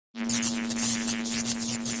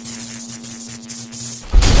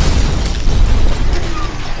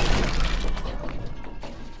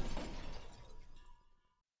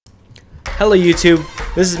Hello YouTube,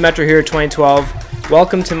 this is Metro here 2012.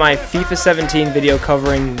 Welcome to my FIFA 17 video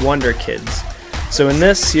covering Wonder Kids. So in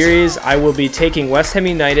this series I will be taking West Ham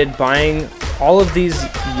United, buying all of these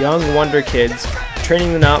young Wonder Kids,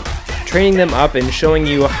 training them up and showing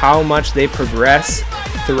you how much they progress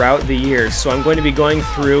throughout the years. So I'm going to be going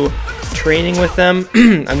through training with them.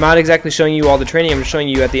 I'm not exactly showing you all the training, I'm just showing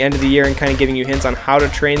you at the end of the year and kind of giving you hints on how to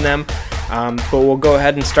train them. But we'll go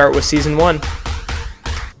ahead and start with Season 1.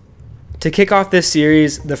 To kick off this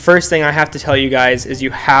series, the first thing I have to tell you guys is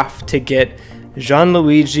you have to get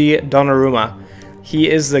Gianluigi Donnarumma. He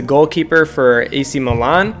is the goalkeeper for AC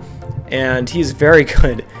Milan, and he's very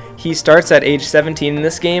good. He starts at age 17 in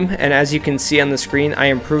this game, and as you can see on the screen, I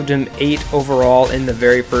improved him 8 overall in the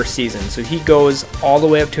very first season. So he goes all the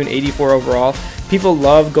way up to an 84 overall. People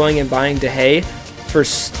love going and buying De Gea for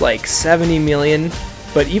like 70 million,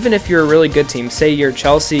 but even if you're a really good team, say you're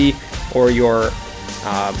Chelsea or you're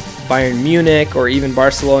Bayern Munich or even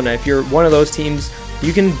Barcelona, if you're one of those teams,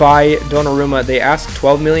 you can buy Donnarumma. They ask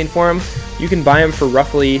 12 million for him. You can buy him for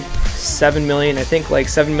roughly 7 million, I think like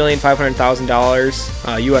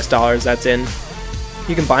 $7,500,000 US dollars, that's in.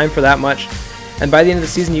 You can buy him for that much, and by the end of the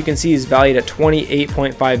season you can see he's valued at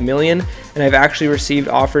 28.5 million, and I've actually received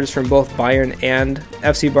offers from both Bayern and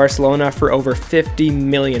FC Barcelona for over 50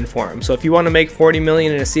 million for him. So if you want to make 40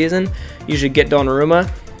 million in a season, you should get Donnarumma,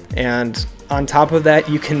 and on top of that,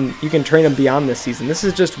 you can train him beyond this season. This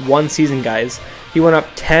is just one season, guys. He went up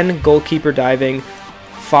 10 goalkeeper diving,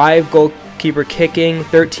 5 goalkeeper kicking,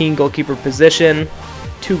 13 goalkeeper position,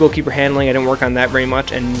 2 goalkeeper handling, I didn't work on that very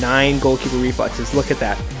much, and 9 goalkeeper reflexes. Look at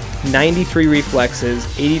that. 93 reflexes,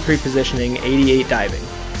 83 positioning, 88 diving.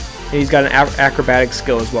 And he's got an acrobatic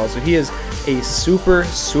skill as well. So he is a super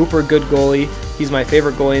good goalie. He's my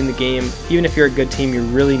favorite goalie in the game. Even if you're a good team, you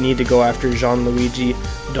really need to go after Gianluigi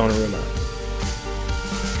Donnarumma.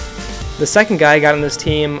 The second guy I got on this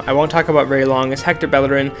team, I won't talk about very long, is Hector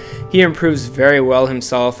Bellerin. He improves very well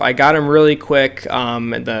himself. I got him really quick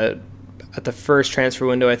at the first transfer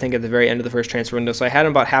window, I think at the very end of the first transfer window. So I had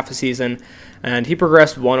him about half a season, and he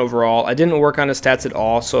progressed 1 overall. I didn't work on his stats at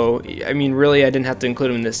all, so I mean really I didn't have to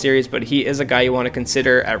include him in this series, but he is a guy you want to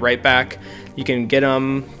consider at right back. You can get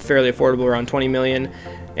him fairly affordable, around 20 million.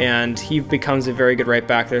 And he becomes a very good right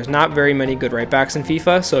back. There's not very many good right backs in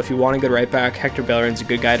FIFA, so if you want a good right back, Hector Bellerin's a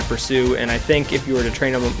good guy to pursue, and I think if you were to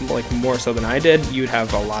train him like more so than I did, you'd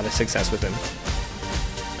have a lot of success with him.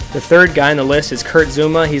 The third guy on the list is Kurt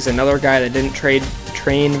Zouma. He's another guy that didn't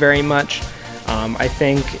train very much. I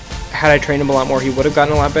think had I trained him a lot more, he would have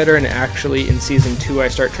gotten a lot better, and actually in Season 2 I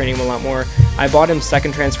start training him a lot more. I bought him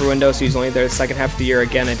second transfer window, so he's only there the second half of the year.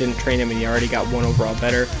 Again, I didn't train him, and he already got 1 overall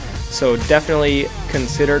better. So definitely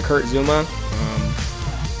consider Kurt Zouma.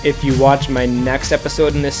 If you watch my next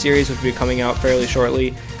episode in this series, which will be coming out fairly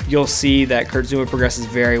shortly, you'll see that Kurt Zouma progresses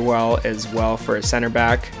very well as well for a center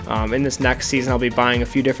back. In this next season, I'll be buying a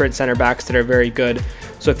few different center backs that are very good.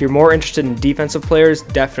 So if you're more interested in defensive players,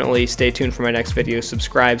 definitely stay tuned for my next video.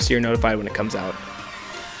 Subscribe so you're notified when it comes out.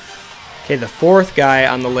 Okay, the fourth guy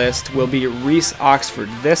on the list will be Reece Oxford.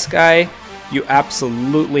 This guy you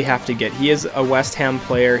absolutely have to get. He is a West Ham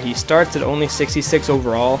player. He starts at only 66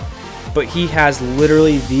 overall, but he has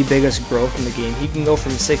literally the biggest growth in the game. He can go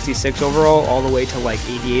from 66 overall all the way to like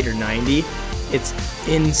 88 or 90. It's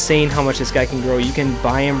insane how much this guy can grow. You can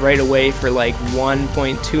buy him right away for like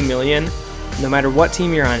 1.2 million, no matter what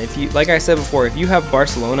team you're on. If you, like I said before, if you have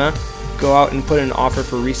Barcelona, go out and put in an offer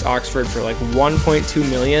for Reece Oxford for like 1.2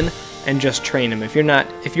 million. And just train him. If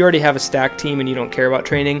you already have a stacked team and you don't care about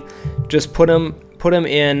training, just put him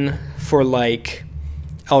in for like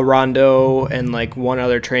El Rondo and like one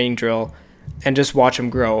other training drill and just watch him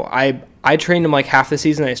grow. I trained him like half the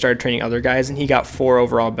season. I started training other guys and he got 4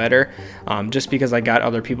 overall better, just because I got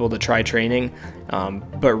other people to try training.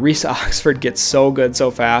 But Reece Oxford gets so good so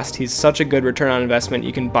fast. He's such a good return on investment.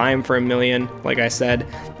 You can buy him for $1 million, like I said,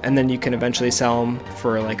 and then you can eventually sell him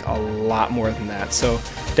for like a lot more than that. So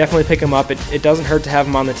definitely pick him up. It doesn't hurt to have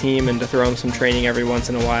him on the team and to throw him some training every once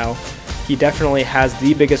in a while. He definitely has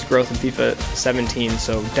the biggest growth in FIFA 17,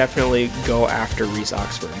 so definitely go after Reece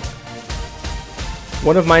Oxford.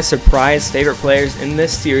 One of my surprise favorite players in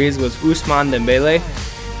this series was Ousmane Dembele.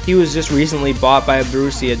 He was just recently bought by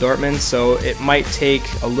Borussia Dortmund, so it might take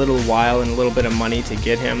a little while and a little bit of money to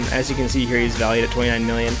get him. As you can see here, he's valued at 29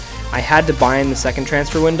 million. I had to buy him the second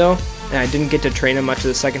transfer window, and I didn't get to train him much of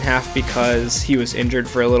the second half because he was injured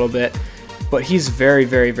for a little bit. But he's very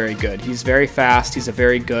good. He's very fast. He's a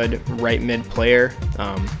very good right mid player.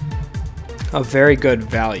 A very good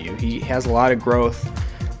value. He has a lot of growth.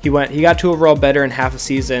 He got 2 overall better in half a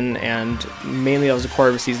season, and mainly that was a quarter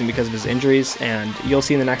of a season because of his injuries, and you'll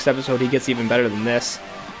see in the next episode he gets even better than this.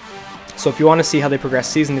 So if you want to see how they progress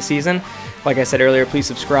season to season, like I said earlier, please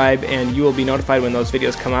subscribe and you will be notified when those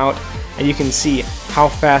videos come out, and you can see how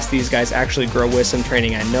fast these guys actually grow with some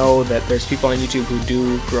training. I know that there's people on YouTube who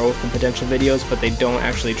do growth and potential videos, but they don't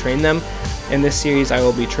actually train them. In this series, I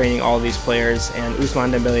will be training all of these players, and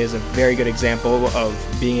Ousmane Dembele is a very good example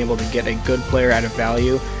of being able to get a good player out of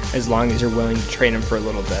value as long as you're willing to train him for a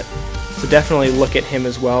little bit. So definitely look at him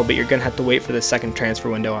as well, but you're going to have to wait for the second transfer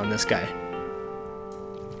window on this guy.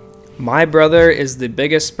 My brother is the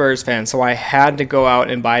biggest Spurs fan, so I had to go out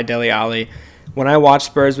and buy Dele Alli. When I watch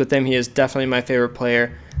Spurs with him, he is definitely my favorite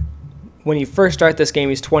player. When you first start this game,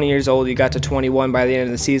 he's 20 years old. He got to 21 by the end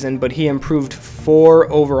of the season, but he improved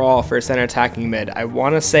 4 overall for center attacking mid. I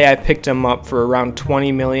want to say I picked him up for around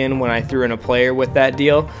 20 million when I threw in a player with that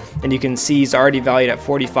deal, and you can see he's already valued at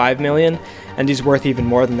 45 million, and he's worth even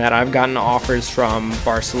more than that. I've gotten offers from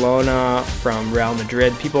Barcelona, from Real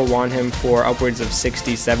Madrid. People want him for upwards of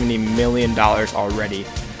 60, 70 million dollars already.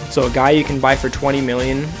 So a guy you can buy for 20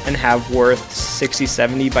 million and have worth 60,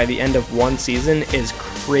 70 by the end of one season is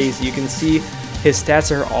crazy. You can see his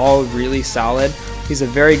stats are all really solid. He's a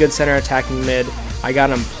very good center attacking mid. I got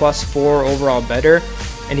him +4 overall better,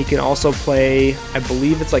 and he can also play, I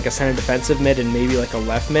believe it's like a center defensive mid and maybe like a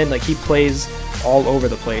left mid. Like, he plays all over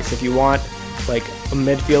the place. If you want like a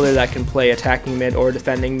midfielder that can play attacking mid or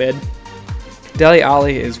defending mid, Dele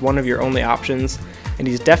Alli is one of your only options. And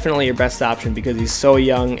he's definitely your best option because he's so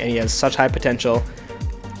young and he has such high potential.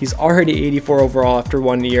 He's already 84 overall after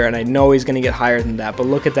 1 year, and I know he's going to get higher than that, but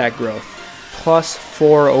look at that growth.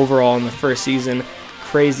 +4 overall in the first season.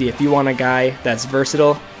 Crazy. If you want a guy that's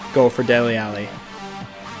versatile, go for Dele Alli.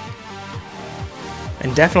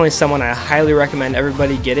 And definitely someone I highly recommend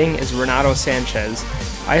everybody getting is Renato Sanchez.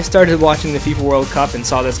 I started watching the FIFA World Cup and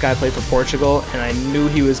saw this guy play for Portugal, and I knew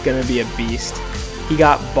he was going to be a beast. He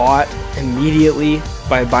got bought immediately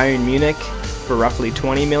by Bayern Munich for roughly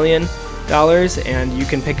 $20 million, and you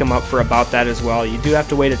can pick him up for about that as well. You do have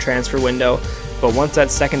to wait a transfer window, but once that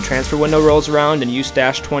second transfer window rolls around and you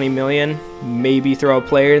stash 20 million, maybe throw a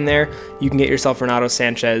player in there, you can get yourself Renato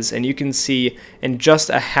Sanchez. And you can see in just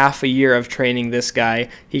a half a year of training this guy,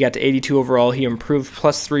 he got to 82 overall, he improved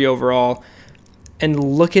 +3 overall. And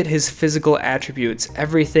look at his physical attributes.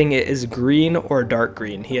 Everything is green or dark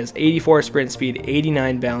green. He has 84 sprint speed,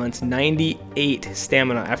 89 balance, 98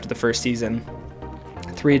 stamina after the first season,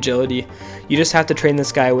 3 agility. You just have to train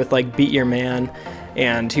this guy with like beat your man,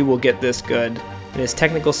 and he will get this good. And his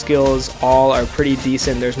technical skills all are pretty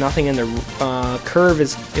decent. There's nothing in the curve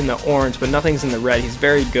is in the orange, but nothing's in the red. He's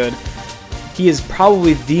very good. He is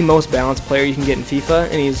probably the most balanced player you can get in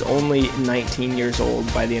FIFA, and he's only 19 years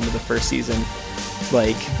old by the end of the first season.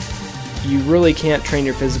 Like, you really can't train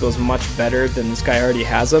your physicals much better than this guy already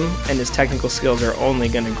has them, and his technical skills are only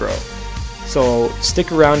going to grow. So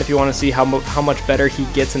stick around if you want to see how much better he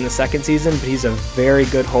gets in the second season, but he's a very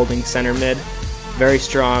good holding center mid, very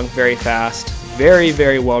strong, very fast, very,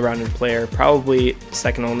 very well-rounded player, probably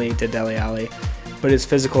second only to Dele Alli, but his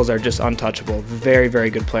physicals are just untouchable. Very, very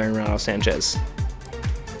good player in Renato Sanchez.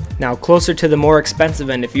 Now, closer to the more expensive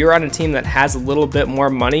end, if you're on a team that has a little bit more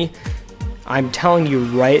money, I'm telling you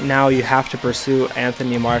right now, you have to pursue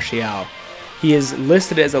Anthony Martial. He is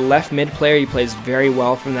listed as a left mid player. He plays very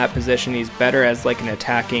well from that position. He's better as like an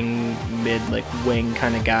attacking mid, like wing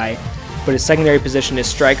kind of guy. But his secondary position is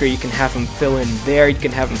striker. You can have him fill in there. You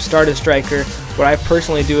can have him start as striker. What I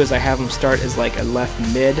personally do is I have him start as like a left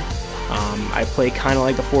mid. I play kind of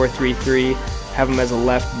like a 4-3-3. Have him as a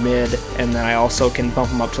left mid, and then I also can bump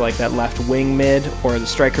him up to like that left wing mid or the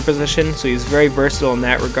striker position. So he's very versatile in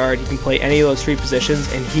that regard. He can play any of those 3 positions,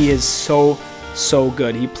 and he is so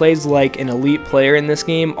good. He plays like an elite player in this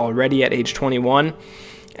game already at age 21,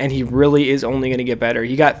 and he really is only going to get better.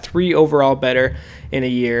 He got 3 overall better in a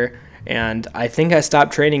year, and I think I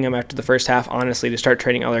stopped training him after the first half, honestly, to start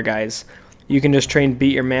training other guys. You can just train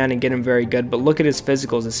beat your man and get him very good, but look at his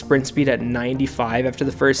physicals. His sprint speed at 95 after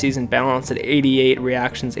the first season, balance at 88,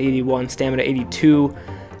 reactions 81, stamina 82,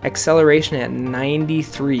 acceleration at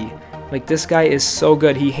 93. Like, this guy is so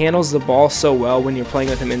good. He handles the ball so well when you're playing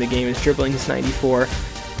with him in the game. His dribbling is 94.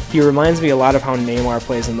 He reminds me a lot of how Neymar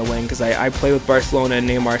plays in the wing, because I play with Barcelona and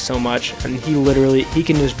Neymar so much, and he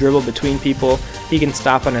can just dribble between people. He can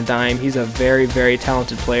stop on a dime. He's a very, very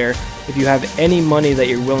talented player. If you have any money that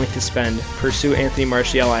you're willing to spend, pursue Anthony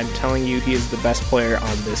Martial. I'm telling you, he is the best player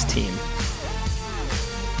on this team.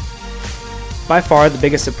 By far the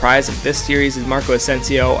biggest surprise of this series is Marco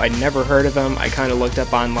Asensio. I never heard of him. I kind of looked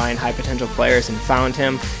up online high potential players and found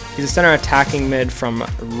him. He's a center attacking mid from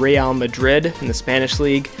Real Madrid in the Spanish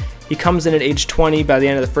league. He comes in at age 20. By the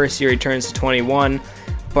end of the first year he turns to 21.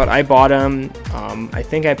 But I bought him. I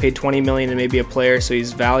think I paid 20 million and maybe a player, so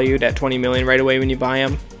he's valued at 20 million right away when you buy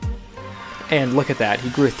him. And look at that. He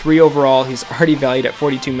grew 3 overall. He's already valued at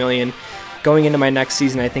 42 million. Going into my next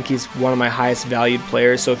season, I think he's one of my highest valued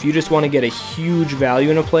players. So if you just want to get a huge value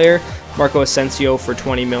in a player, Marco Asensio for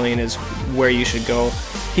 20 million is where you should go.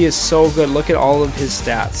 He is so good. Look at all of his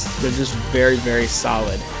stats. They're just very, very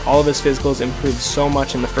solid. All of his physicals improved so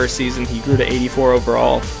much in the first season. He grew to 84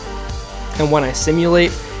 overall. And when I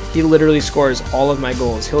simulate, he literally scores all of my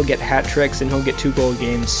goals. He'll get hat tricks and he'll get 2-goal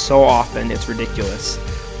games so often, it's ridiculous.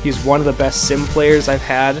 He's one of the best sim players I've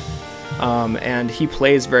had. And he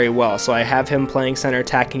plays very well. So I have him playing center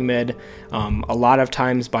attacking mid a lot of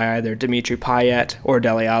times by either Dimitri Payet or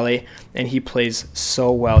Dele Alli, and he plays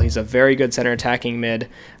so well. He's a very good center attacking mid.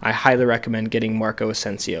 I highly recommend getting Marco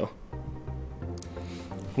Asensio.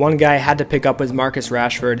 One guy I had to pick up was Marcus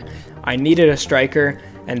Rashford. I needed a striker,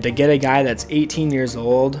 and to get a guy that's 18 years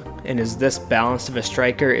old and is this balanced of a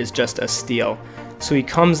striker is just a steal. So he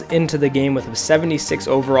comes into the game with a 76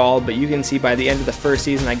 overall, but you can see by the end of the first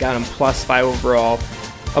season I got him +5 overall.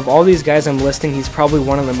 Of all these guys I'm listing, he's probably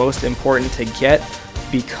one of the most important to get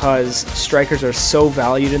because strikers are so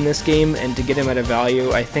valued in this game, and to get him at a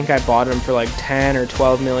value, I think I bought him for like 10 or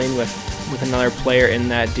 12 million with another player in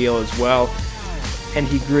that deal as well. And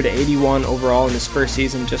he grew to 81 overall in his first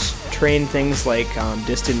season. Just train things like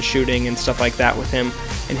distance shooting and stuff like that with him,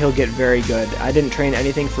 and he'll get very good. I didn't train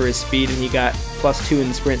anything for his speed, and he got +2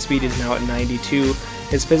 in sprint speed. He's now at 92.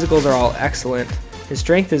 His physicals are all excellent. His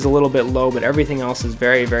strength is a little bit low, but everything else is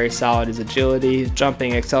very, very solid. His agility,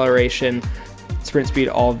 jumping, acceleration, sprint speed,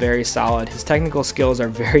 all very solid. His technical skills are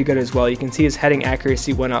very good as well. You can see his heading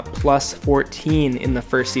accuracy went up +14 in the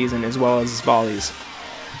first season, as well as his volleys.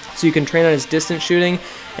 So you can train on his distance shooting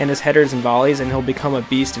and his headers and volleys, and he'll become a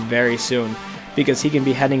beast very soon because he can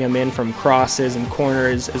be heading them in from crosses and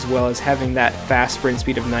corners, as well as having that fast sprint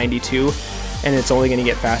speed of 92, and it's only going to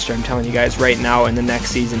get faster. I'm telling you guys right now, in the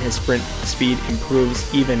next season his sprint speed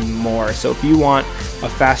improves even more. So if you want a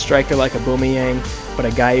fast striker like a Aubameyang, but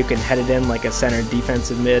a guy who can head it in like a center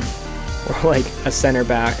defensive mid, or like a center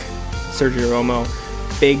back, Sergio Romo,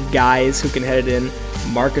 big guys who can head it in,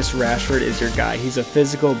 Marcus Rashford is your guy. He's a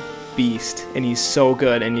physical beast, and he's so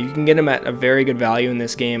good, and you can get him at a very good value in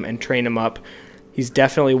this game and train him up. He's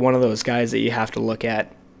definitely one of those guys that you have to look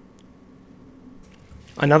at.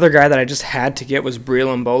 Another guy that I just had to get was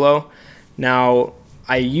Breel Mbolo. Now,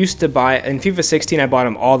 I used to buy, in FIFA 16 I bought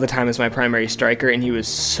him all the time as my primary striker, and he was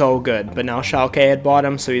so good, but now Schalke had bought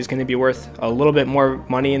him, so he's going to be worth a little bit more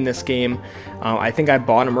money in this game. I think I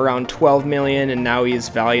bought him around 12 million, and now he's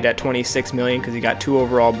valued at 26 million because he got 2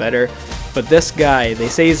 overall better. But this guy, they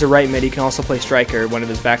say he's a right mid. He can also play striker. One of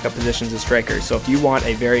his backup positions is striker. So if you want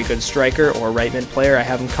a very good striker or right mid player, I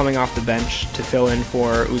have him coming off the bench to fill in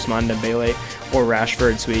for Ousmane Dembele or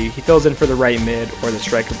Rashford. So he fills in for the right mid or the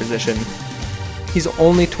striker position. He's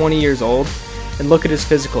only 20 years old, and look at his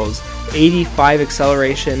physicals: 85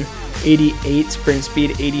 acceleration, 88 sprint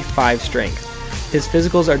speed, 85 strength. His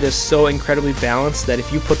physicals are just so incredibly balanced that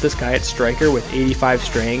if you put this guy at striker with 85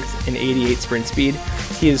 strength and 88 sprint speed,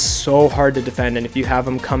 he is so hard to defend. And if you have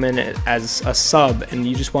him come in as a sub and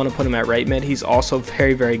you just want to put him at right mid, he's also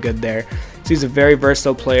very, very good there. So he's a very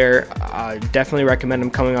versatile player. Definitely recommend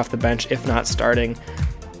him coming off the bench, if not starting.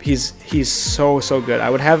 He's so good. I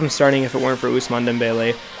would have him starting if it weren't for Ousmane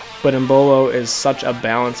Dembele, but Mbolo is such a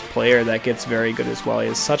balanced player that gets very good as well. He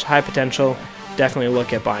has such high potential. Definitely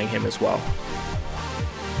look at buying him as well.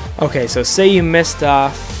 Okay, so say you missed on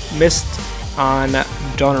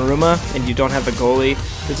Donnarumma and you don't have a goalie.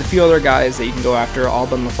 There's a few other guys that you can go after,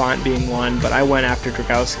 Alban Lafont being one, but I went after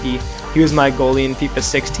Dragowski. He was my goalie in FIFA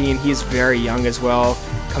 16. He's very young as well,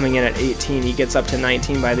 coming in at 18. He gets up to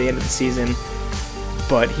 19 by the end of the season.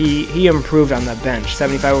 But he improved on the bench.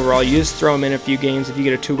 75 overall. You just throw him in a few games if you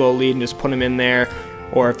get a 2-goal lead and just put him in there.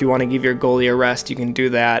 Or if you want to give your goalie a rest, you can do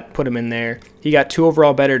that. Put him in there. He got 2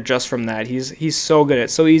 overall better just from that. He's so good.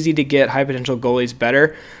 It's so easy to get high potential goalies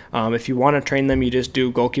better. If you want to train them, you just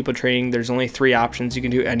do goalkeeper training. There's only 3 options. You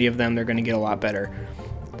can do any of them. They're going to get a lot better.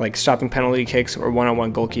 Like stopping penalty kicks or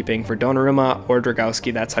one-on-one goalkeeping for Donnarumma or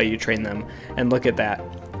Dragowski. That's how you train them. And look at that.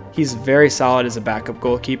 He's very solid as a backup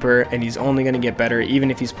goalkeeper, and he's only going to get better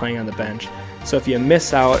even if he's playing on the bench. So if you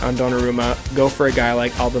miss out on Donnarumma, go for a guy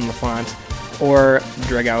like Alban Lafont or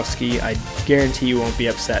Dragowski. I guarantee you won't be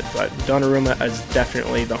upset, but Donnarumma is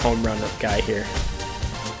definitely the home run guy here.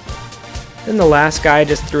 Then the last guy I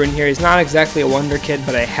just threw in here, he's not exactly a wonder kid,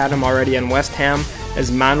 but I had him already on West Ham,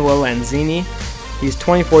 is Manuel Lanzini. He's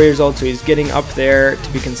 24 years old, so he's getting up there to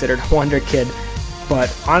be considered a wonder kid.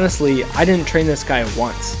 But honestly, I didn't train this guy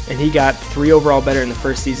once, and he got 3 overall better in the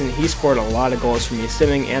first season. He scored a lot of goals for me,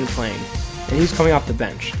 simming and playing, and he's coming off the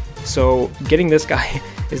bench. So getting this guy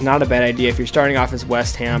is not a bad idea. If you're starting off as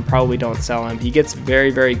West Ham, probably don't sell him. He gets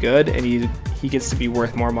very, very good, and he gets to be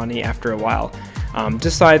worth more money after a while.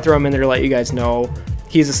 Just thought I'd throw him in there to let you guys know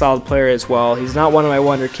he's a solid player as well. He's not one of my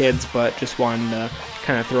wonder kids, but just wanted to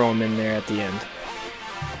kind of throw him in there at the end.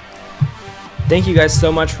 Thank you guys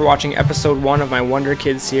so much for watching episode 1 of my Wonder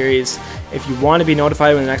Kids series. If you want to be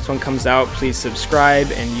notified when the next one comes out, please subscribe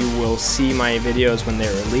and you will see my videos when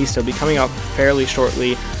they're released. They'll be coming out fairly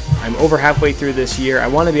shortly. I'm over halfway through this year. I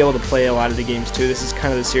want to be able to play a lot of the games too. This is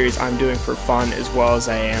kind of the series I'm doing for fun as well as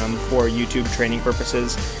I am for YouTube training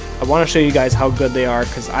purposes. I want to show you guys how good they are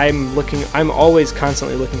because I'm always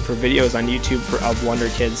constantly looking for videos on YouTube of Wonder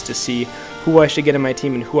Kids to see who I should get in my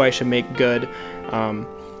team and who I should make good.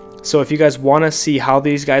 So if you guys want to see how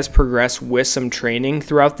these guys progress with some training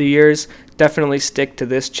throughout the years, definitely stick to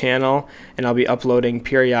this channel and I'll be uploading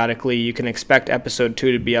periodically. You can expect episode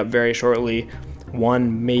 2 to be up very shortly,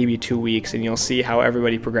 1 maybe 2 weeks, and you'll see how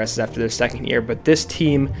everybody progresses after their second year. But this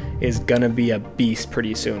team is gonna be a beast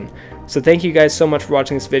pretty soon. So thank you guys so much for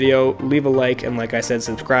watching this video. Leave a like and like I said,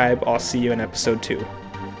 subscribe. I'll see you in episode 2.